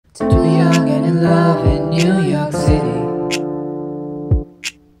in love in New York City.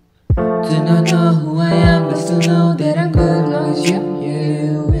 Do not know who I am, but still know that I'm good long as you're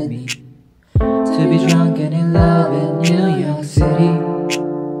here with me. To be drunk and in love in New York City.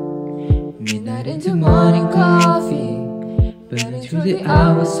 Midnight into morning coffee, burning through the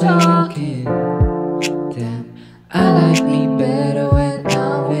hours talking. Damn, I like me better when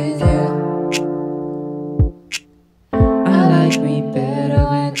I'm with you. I like me better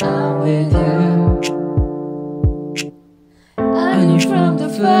when I'm with you. I knew from the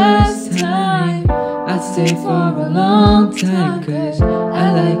first time I'd stay for a long time, 'cause I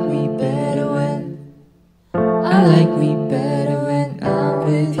like me better when I'm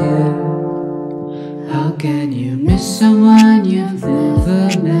with you. How can you miss someone you've never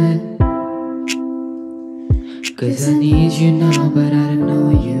met? 'Cause I need you now, but I don't know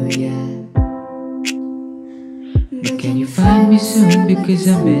you yet. But can you find me soon, because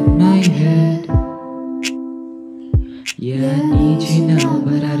I'm in my head. Yeah, I need you now,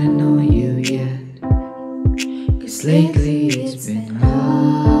 but I don't know you yet. 'Cause lately it's been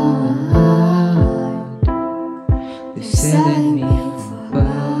hard. They're selling me for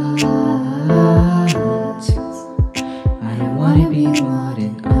parts. I don't wanna be more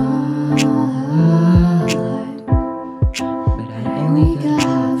than art, but I only got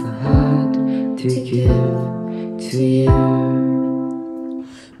half a heart to give to you.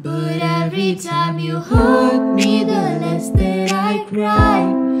 But every time you hurt me, the less that I cry.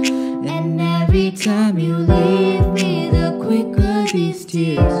 And every time you leave me, the quicker these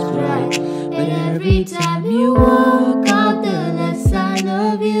tears dry. But every time you walk out, the less I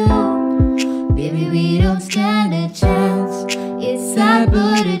love you. Baby, we don't stand a chance. It's sad,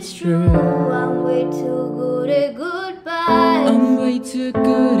 but it's true. I'm way too good at goodbye. I'm way too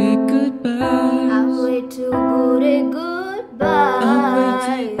good at goodbye. I'm way too good at goodbye. I'm way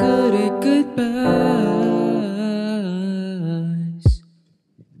too good at goodbyes.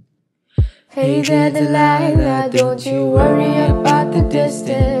 Hey there, Delilah, don't you worry about the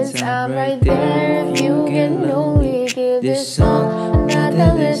distance. I'm right there if you get lonely. Give this song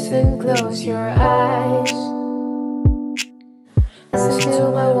another listen, close your eyes. Listen to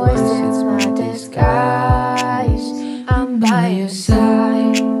my voice, it's my disguise. I'm by your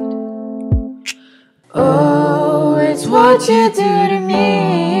side. Oh, it's what you do to me.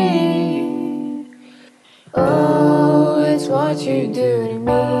 Oh, it's what you do to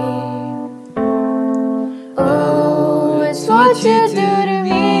me. Oh, it's what you do to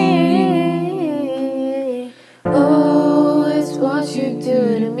me. Oh, it's what you do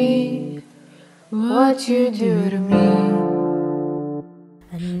to me. What you do to me.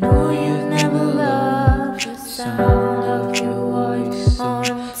 I know you've never loved the sound of your voice on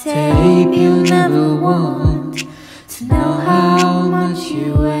tape. You never want to know how much you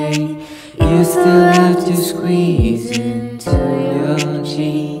weigh. You still have to squeeze into your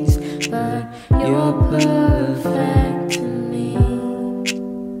jeans, but you're perfect to me.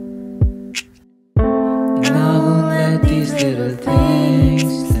 And I won't let these little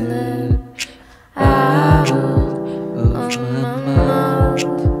things slip out of my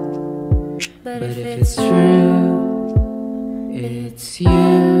mouth. But if it's true, it's you.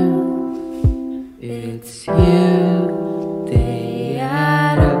 It's you they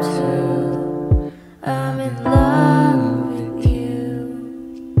add up to. I'm in love with you.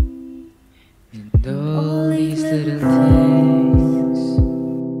 And all these little things.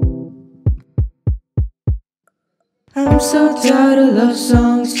 I'm so tired of love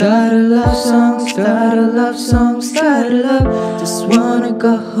songs, tired of love songs, tired of love songs, tired of love. Just wanna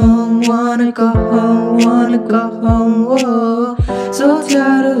go home, wanna go home, wanna go home, whoa. So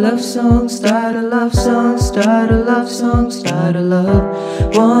tired of love songs, tired of love songs, tired of love songs, tired of love.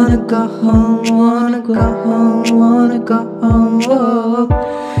 Wanna go home, wanna go home, wanna go home, whoa.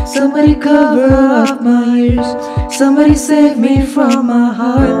 Somebody cover up my ears, somebody save me from my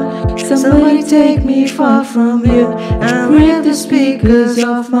heart. Somebody take me far from here and rid the speakers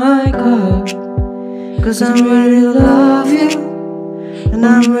off my car. 'Cause I'm ready to love you, and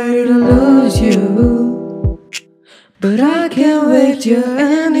I'm ready to lose you. But I can't wait you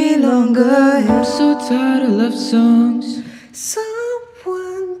any longer. I'm so tired of love songs.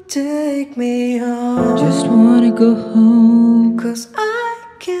 Someone take me home. Just wanna go home, 'cause I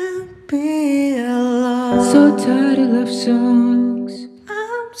can't be alone. So tired of love songs.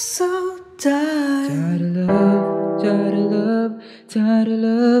 I'm so tired. Tired of love, tired of love, tired of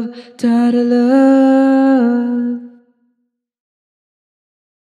love, tired of love.